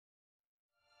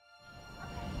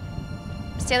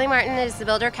Stanley Martin is the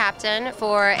builder captain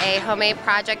for a homemade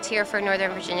project here for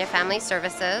Northern Virginia Family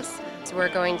Services. So we're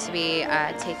going to be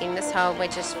taking this home,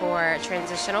 which is for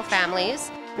transitional families,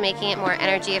 making it more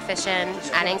energy efficient,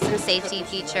 adding some safety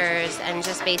features, and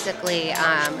just basically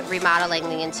remodeling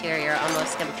the interior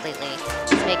almost completely.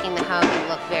 Just making the home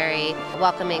look very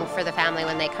welcoming for the family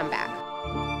when they come back.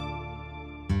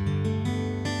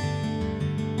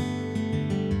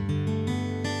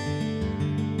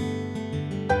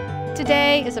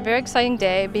 Today is a very exciting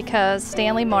day because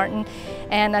Stanley Martin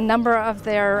and a number of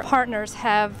their partners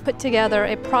have put together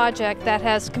a project that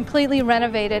has completely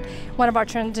renovated one of our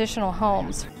transitional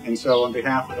homes. And so on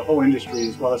behalf of the whole industry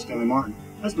as well as Stanley Martin,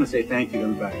 I just want to say thank you to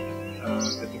everybody.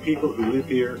 That the people who live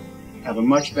here have a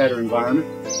much better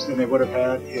environment than they would have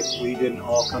had if we didn't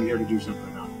all come here to do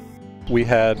something about it. We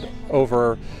had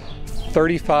over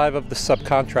 35 of the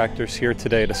subcontractors here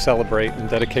today to celebrate and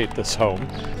dedicate this home.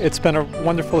 It's been a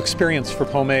wonderful experience for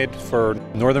Homemade, for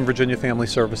Northern Virginia Family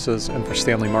Services, and for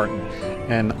Stanley Martin.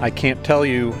 And I can't tell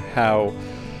you how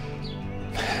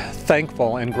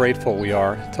thankful and grateful we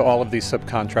are to all of these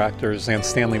subcontractors and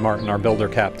Stanley Martin, our builder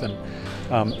captain.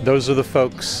 Those are the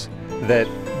folks that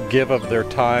give of their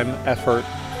time, effort,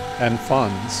 and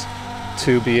funds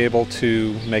to be able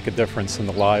to make a difference in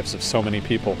the lives of so many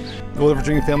people. Northern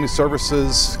Virginia Family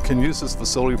Services can use this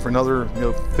facility for another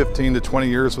 15 to 20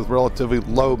 years with relatively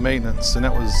low maintenance, and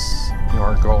that was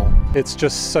our goal. It's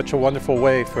just such a wonderful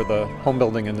way for the home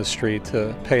building industry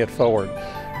to pay it forward,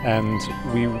 and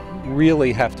we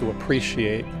really have to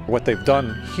appreciate what they've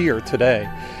done here today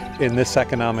in this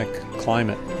economic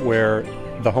climate where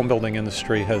the home building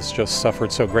industry has just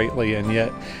suffered so greatly, and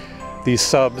yet these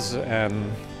subs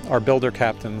and our builder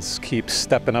captains keep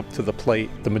stepping up to the plate.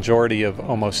 The majority of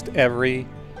almost every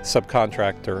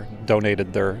subcontractor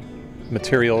donated their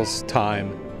materials,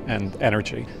 time, and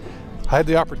energy. I had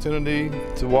the opportunity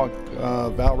to walk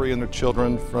Valerie and their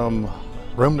children from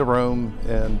room to room,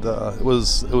 and it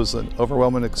was an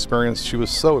overwhelming experience. She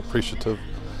was so appreciative,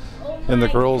 and the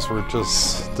girls were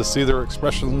just, to see their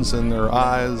expressions in their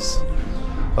eyes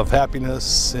of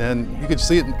happiness, and you could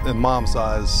see it in Mom's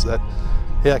eyes that,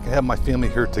 hey, I can have my family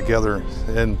here together,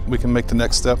 and we can make the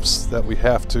next steps that we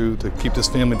have to keep this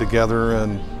family together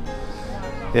and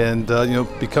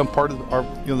become part of our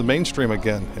the mainstream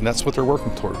again, and that's what they're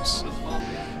working towards.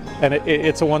 And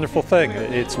it's a wonderful thing.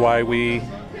 It's why we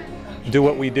do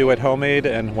what we do at Homemade,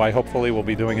 and why hopefully we'll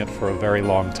be doing it for a very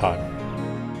long time.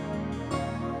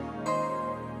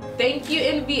 Thank you,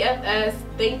 NVFS.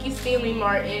 Thank you, Stanley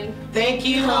Martin. Thank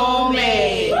you,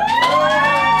 Homemade.